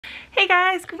Hey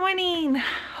guys, good morning.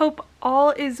 Hope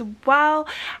all is well.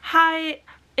 Hi,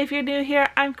 if you're new here,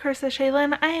 I'm Carissa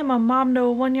Shaylin. I am a mom to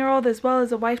a 1-year-old as well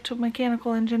as a wife to a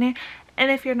mechanical engineer.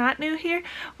 And if you're not new here,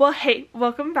 well, hey,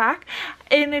 welcome back.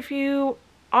 And if you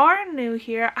are new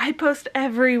here, I post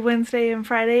every Wednesday and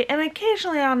Friday and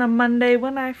occasionally on a Monday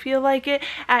when I feel like it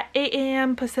at 8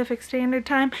 a.m. Pacific Standard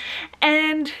Time.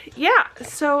 And yeah,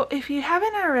 so if you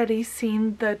haven't already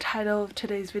seen the title of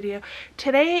today's video,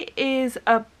 today is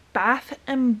a Bath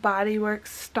and Body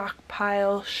Works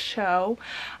stockpile show.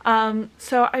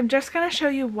 So I'm just going to show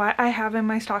you what I have in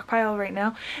my stockpile right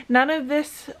now. None of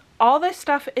this, all this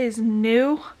stuff is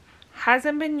new,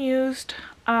 hasn't been used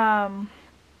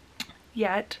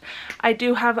yet. I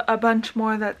do have a bunch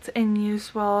more that's in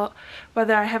use, well,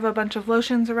 whether I have a bunch of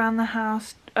lotions around the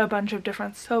house, a bunch of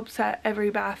different soaps at every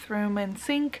bathroom and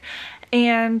sink,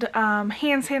 and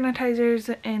hand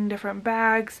sanitizers in different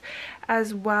bags,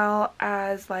 as well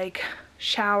as like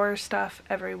shower stuff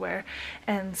everywhere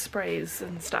and sprays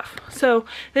and stuff. So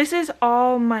this is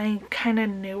all my kind of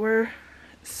newer,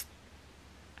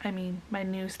 my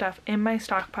new stuff in my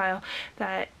stockpile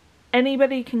that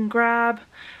anybody can grab,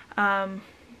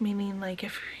 meaning like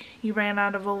if you ran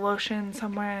out of a lotion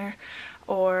somewhere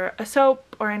or a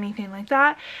soap or anything like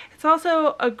that. It's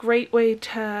also a great way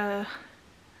to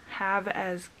have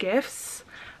as gifts.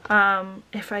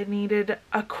 If I needed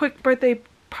a quick birthday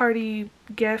party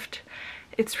gift,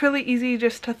 it's really easy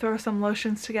just to throw some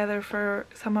lotions together for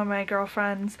some of my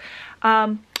girlfriends.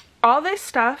 All this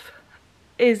stuff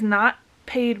is not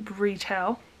paid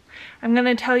retail. I'm going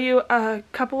to tell you a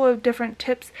couple of different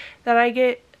tips that I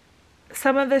get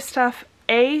some of this stuff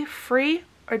free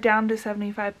or down to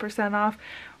 75% off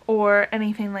or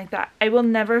anything like that. I will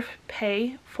never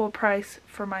pay full price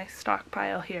for my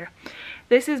stockpile here.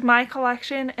 This is my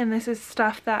collection and this is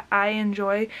stuff that I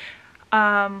enjoy.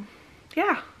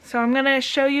 Yeah, so I'm going to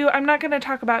show you. I'm not going to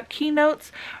talk about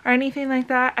keynotes or anything like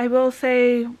that. I will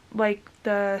say like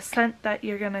the scent that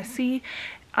you're going to see.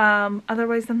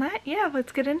 Otherwise than that, yeah,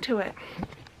 let's get into it.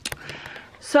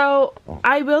 So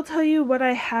I will tell you what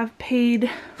I have paid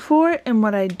for and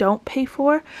what I don't pay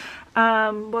for.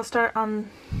 We'll start on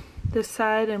this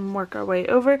side and work our way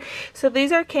over. So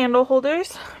these are candle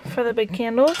holders for the big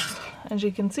candles, as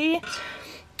you can see.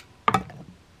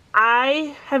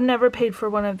 I have never paid for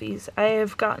one of these. I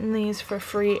have gotten these for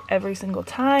free every single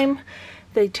time.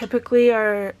 They typically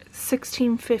are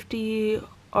 $16.50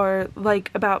 or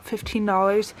like about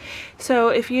 $15. So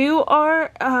if you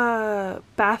are a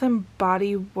Bath and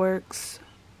Body Works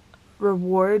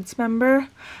rewards member,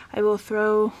 I will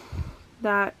throw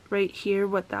that right here,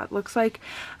 what that looks like.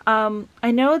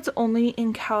 I know it's only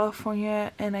in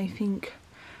California and I think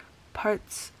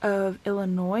parts of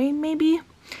Illinois maybe,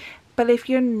 but if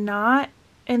you're not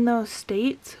in those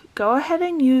states, go ahead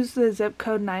and use the zip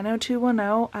code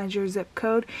 90210 as your zip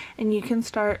code and you can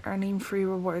start earning free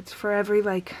rewards for every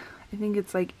I think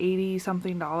it's like 80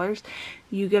 something dollars.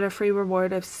 You get a free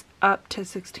reward of up to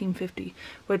 $16.50,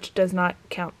 which does not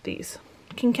count these.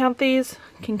 Can count these,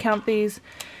 can count these.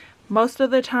 Most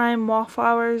of the time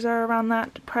wallflowers are around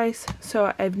that price,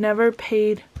 so I've never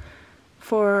paid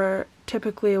for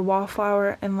typically a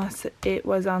wallflower unless it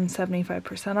was on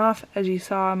 75% off. As you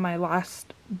saw in my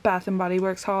last Bath and Body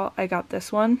Works haul, I got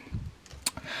this one.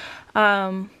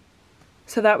 So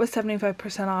that was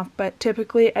 75% off, but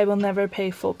typically I will never pay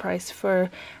full price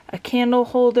for a candle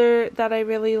holder that I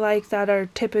really like that are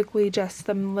typically just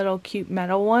some little cute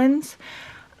metal ones.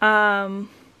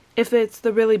 If it's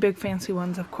the really big fancy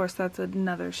ones, of course, that's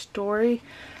another story.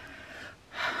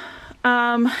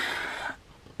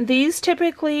 These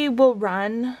typically will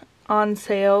run on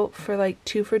sale for like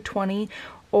 2 for $20,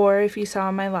 or if you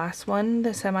saw my last one,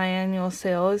 the semi-annual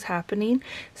sale is happening,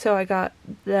 so I got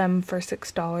them for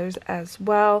 $6 as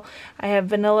well. I have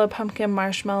vanilla, pumpkin,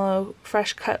 marshmallow,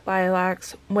 fresh cut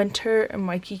lilacs, winter, and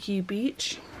Waikiki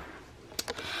Beach.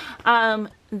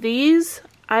 These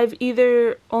I've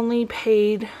either only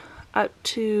paid up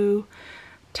to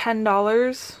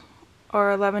 $10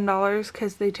 or $11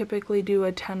 because they typically do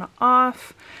a 10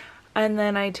 off, and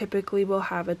then I typically will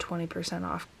have a 20%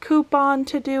 off coupon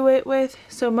to do it with.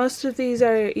 So most of these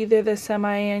are either the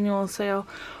semi-annual sale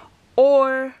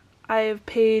or I have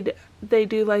paid, they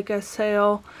do like a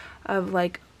sale of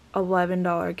like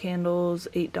 $11 candles,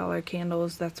 $8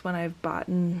 candles. That's when I've bought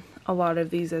a lot of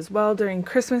these as well during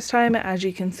Christmas time. As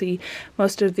you can see,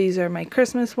 most of these are my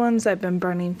Christmas ones. I've been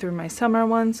burning through my summer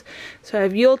ones. So I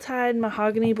have Yuletide,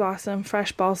 Mahogany Blossom,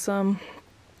 Fresh Balsam,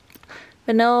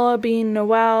 Vanilla Bean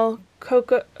Noel,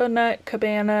 Coconut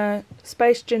Cabana,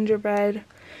 Spiced Gingerbread,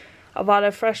 a lot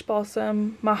of Fresh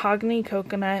Balsam, Mahogany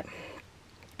Coconut,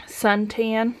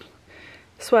 Suntan,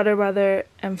 Sweater Weather,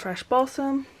 and Fresh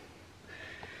Balsam.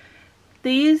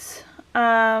 These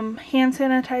hand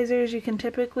sanitizers, you can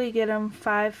typically get them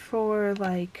 5 for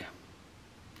like,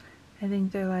 I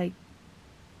think they're like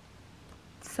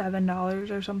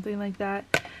 $7 or something like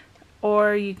that,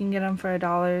 or you can get them for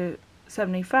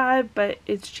 $1.75, but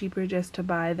it's cheaper just to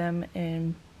buy them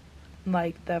in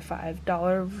like the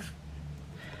 $5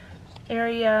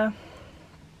 area.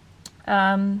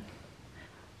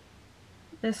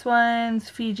 This one's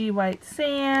Fiji White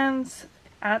Sands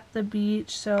at the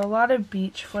beach, so a lot of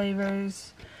beach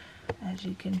flavors, as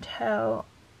you can tell.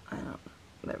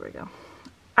 There we go.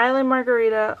 Island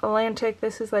Margarita, Atlantic,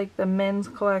 this is like the men's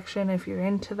collection if you're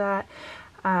into that.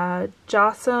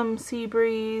 Jossum Sea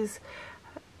Breeze,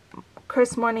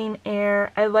 Crisp Morning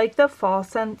Air. I like the fall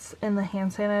scents in the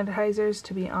hand sanitizers,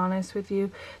 to be honest with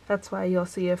you. That's why you'll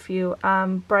see a few.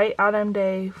 Bright Autumn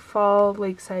Day, Fall,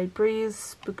 Lakeside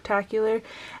Breeze, Spooktacular.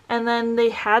 And then they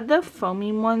had the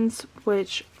foaming ones,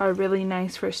 which are really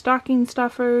nice for stocking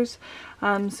stuffers.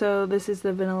 So this is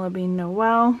the Vanilla Bean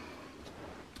Noel.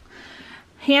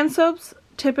 Hand soaps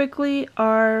typically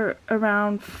are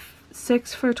around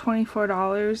 6 for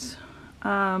 $24.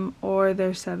 Or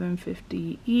they're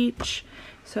 $7.50 each,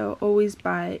 so always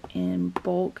buy in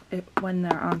bulk when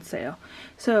they're on sale.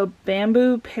 So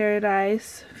Bamboo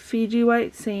Paradise, Fiji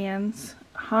White Sands,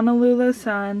 Honolulu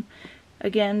Sun,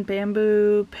 again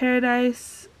Bamboo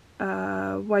Paradise,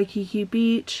 Waikiki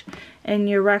Beach, and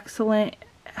your Rexcellent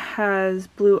has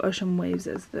Blue Ocean Waves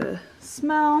as the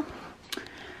smell.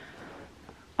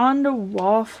 On to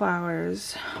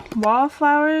Wallflowers.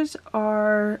 Wallflowers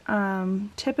are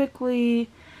typically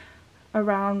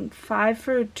around 5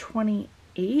 for $28,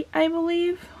 I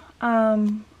believe,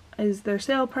 is their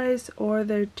sale price, or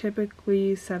they're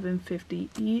typically $7.50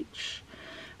 each,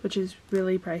 which is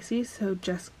really pricey. So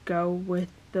just go with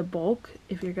the bulk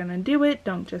if you're gonna do it.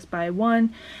 Don't just buy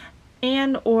one.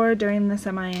 And or during the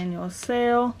semi-annual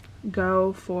sale,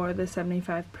 go for the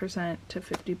 75% to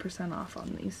 50% off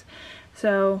on these.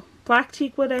 So Black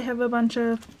Teakwood, I have a bunch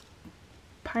of.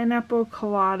 Pineapple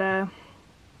Colada,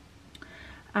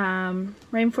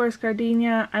 Rainforest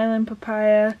Gardenia, Island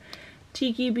Papaya,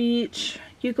 Tiki Beach,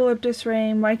 Eucalyptus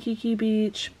Rain, Waikiki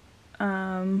Beach,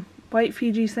 White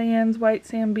Fiji Sands, White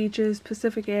Sand Beaches,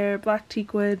 Pacific Air, Black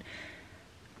Teakwood,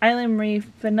 Island Reef,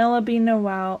 Vanilla Bean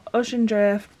Noel, Ocean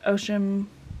Drift,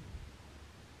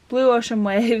 Blue Ocean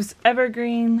Waves,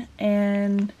 Evergreen,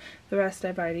 and the rest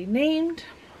I've already named.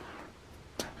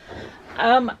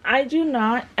 I do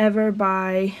not ever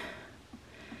buy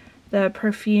the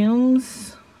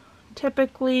perfumes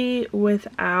typically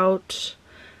without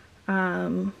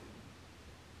the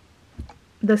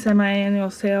semi-annual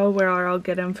sale, where I'll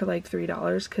get them for like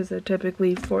 $3 because they're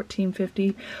typically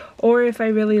 $14.50. Or if I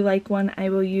really like one, I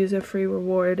will use a free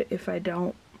reward if I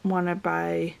don't want to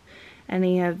buy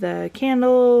any of the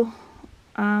candle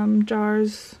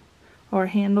jars or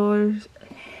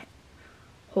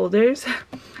holders.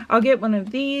 I'll get one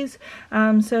of these.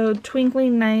 So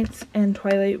Twinkling Nights and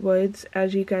Twilight Woods,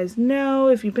 as you guys know,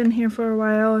 if you've been here for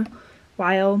a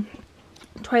while,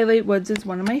 Twilight Woods is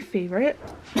one of my favorite.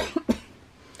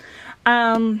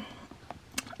 The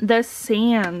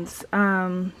Sands,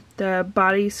 the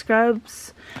body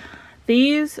scrubs,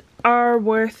 these are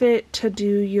worth it to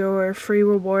do your free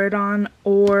reward on,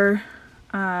 or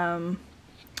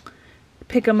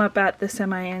pick them up at the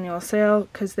semi-annual sale,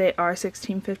 because they are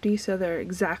 $16.50, so they're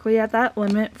exactly at that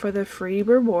limit for the free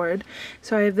reward.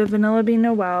 So I have the Vanilla Bean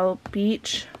Noel,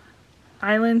 Beach,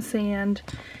 Island Sand,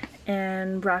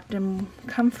 and Wrapped in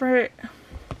Comfort.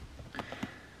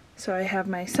 So I have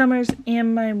my summers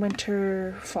and my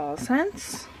winter fall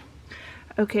scents.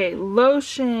 Okay,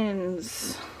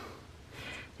 lotions.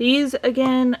 These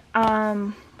again,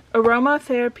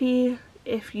 aromatherapy,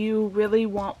 if you really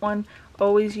want one,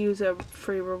 always use a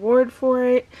free reward for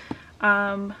it.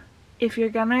 If you're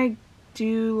gonna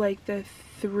do like a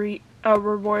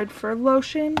reward for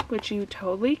lotion, which you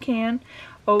totally can,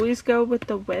 always go with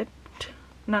the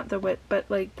not the whipped, but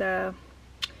like the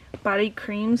body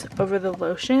creams over the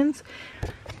lotions.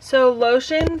 So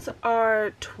lotions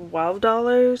are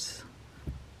 $12,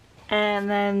 and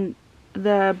then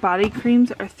the body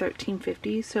creams are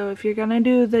 $13.50. So if you're gonna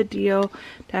do the deal,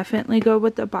 definitely go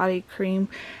with the body cream.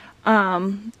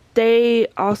 They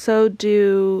also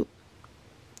do,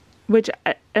 which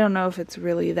I don't know if it's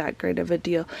really that great of a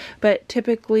deal, but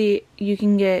typically you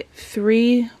can get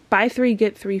buy 3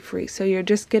 get 3 free, so you're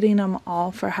just getting them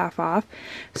all for half off.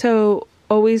 So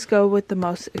always go with the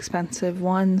most expensive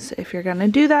ones if you're gonna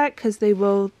do that, because they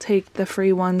will take the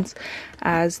free ones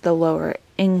as the lower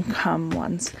income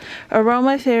ones.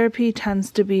 Aromatherapy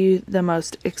tends to be the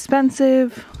most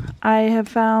expensive, I have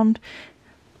found.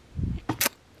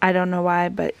 I don't know why,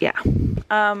 but yeah.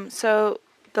 So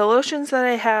the lotions that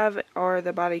I have are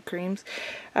the body creams,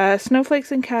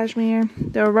 Snowflakes and Cashmere,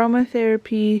 the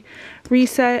Aromatherapy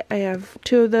Reset. I have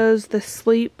 2 of those, the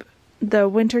Sleep, the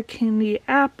Winter Candy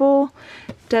Apple,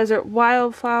 Desert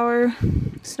Wildflower,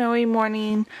 Snowy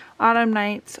Morning, Autumn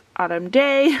Nights, Autumn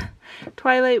Day,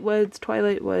 Twilight Woods,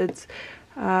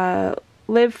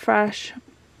 Live Fresh,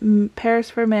 Paris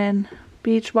for Men,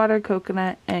 Beach Water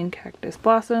Coconut, and Cactus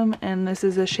Blossom. And this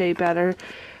is a Shea Better,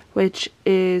 which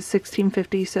is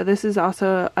 $16.50. So this is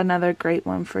also another great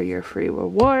one for your free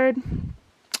reward.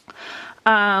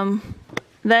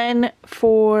 Then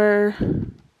for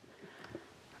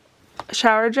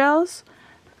shower gels,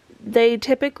 they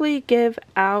typically give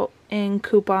out in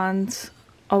coupons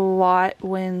a lot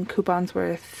when coupons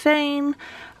were a thing.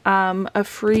 A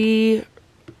free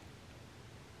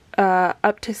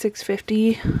up to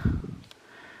 $6.50.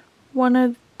 One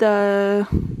of the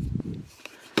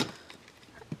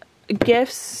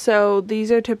gifts, so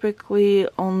these are typically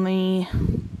only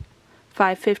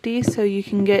 $5.50, so you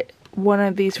can get one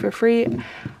of these for free.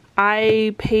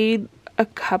 I paid a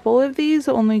couple of these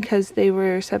only because they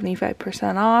were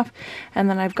 75% off, and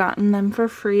then I've gotten them for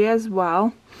free as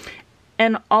well.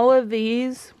 And all of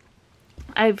these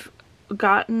I've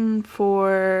gotten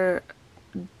for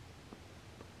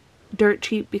dirt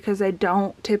cheap because I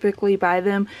don't typically buy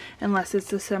them unless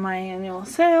it's a semi-annual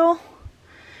sale.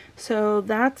 So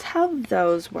that's how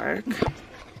those work.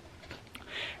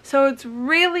 So it's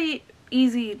really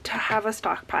easy to have a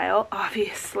stockpile,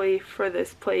 obviously, for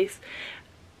this place,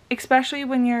 especially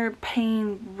when you're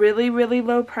paying really, really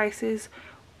low prices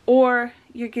or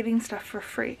you're getting stuff for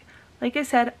free. Like I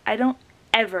said, I don't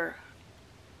ever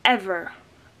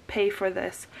pay for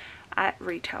this at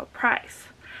retail price.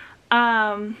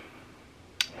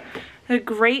 The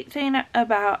great thing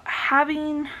about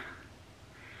having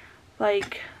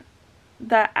like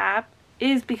the app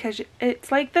is because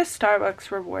it's like the Starbucks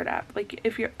reward app. Like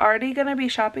if you're already gonna be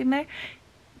shopping there,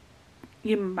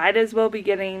 you might as well be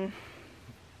getting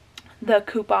the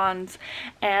coupons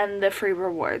and the free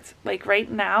rewards. Like right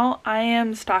now I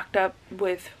am stocked up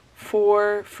with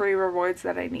 4 free rewards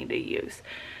that I need to use.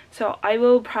 So I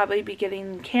will probably be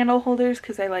getting candle holders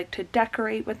because I like to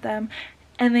decorate with them,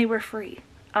 and they were free.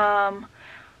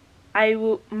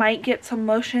 Might get some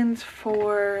lotions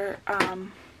for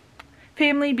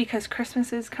family because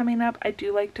Christmas is coming up. I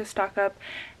do like to stock up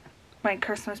my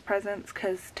Christmas presents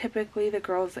because typically the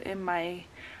girls in my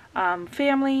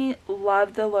family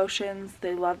love the lotions,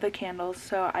 they love the candles,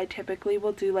 so I typically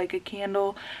will do like a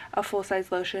candle, a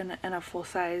full-size lotion, and a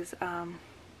full-size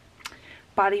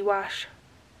body wash.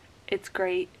 It's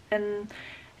great, and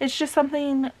it's just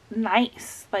something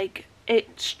nice. Like,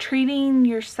 it's treating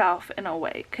yourself in a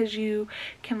way, because you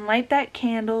can light that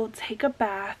candle, take a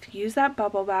bath, use that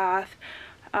bubble bath,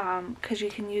 because you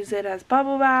can use it as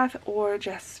bubble bath or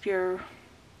just your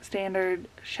standard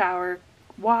shower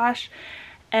wash,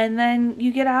 and then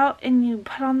you get out and you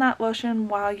put on that lotion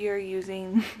while you're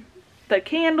using the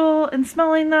candle and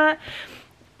smelling that.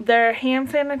 Their hand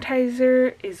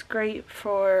sanitizer is great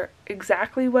for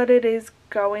exactly what it is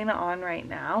going on right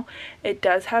now. It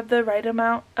does have the right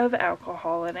amount of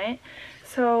alcohol in it.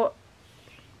 So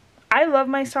I love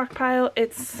my stockpile.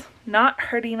 It's not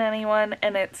hurting anyone,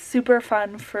 and it's super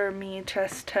fun for me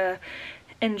just to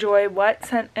enjoy what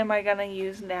scent am I gonna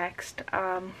use next.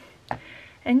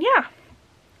 And yeah,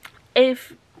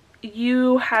 if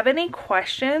you have any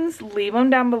questions, leave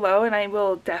them down below and I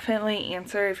will definitely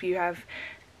answer if you have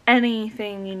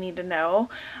anything you need to know.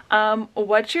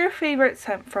 What's your favorite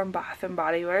scent from Bath and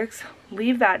Body Works?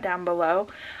 Leave that down below.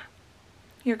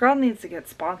 Your girl needs to get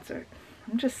sponsored.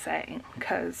 I'm just saying,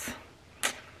 because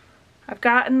I've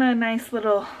gotten a nice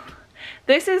little...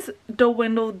 This is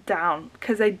dwindled down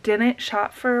because I didn't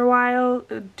shop for a while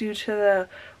due to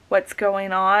what's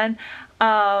going on.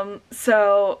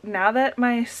 So now that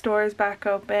my store is back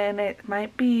open, it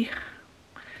might be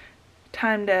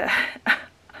time to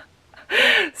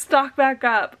stock back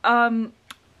up.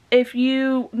 If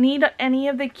you need any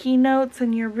of the keynotes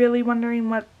and you're really wondering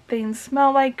what things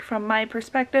smell like from my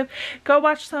perspective, go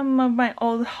watch some of my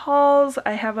old hauls.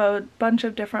 I have a bunch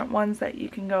of different ones that you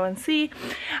can go and see.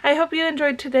 I hope you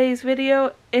enjoyed today's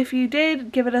video. If you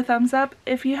did, give it a thumbs up.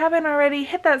 If you haven't already,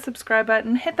 hit that subscribe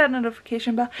button, hit that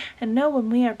notification bell, and know when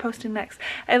we are posting next.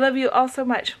 I love you all so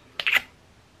much.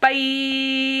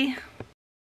 Bye!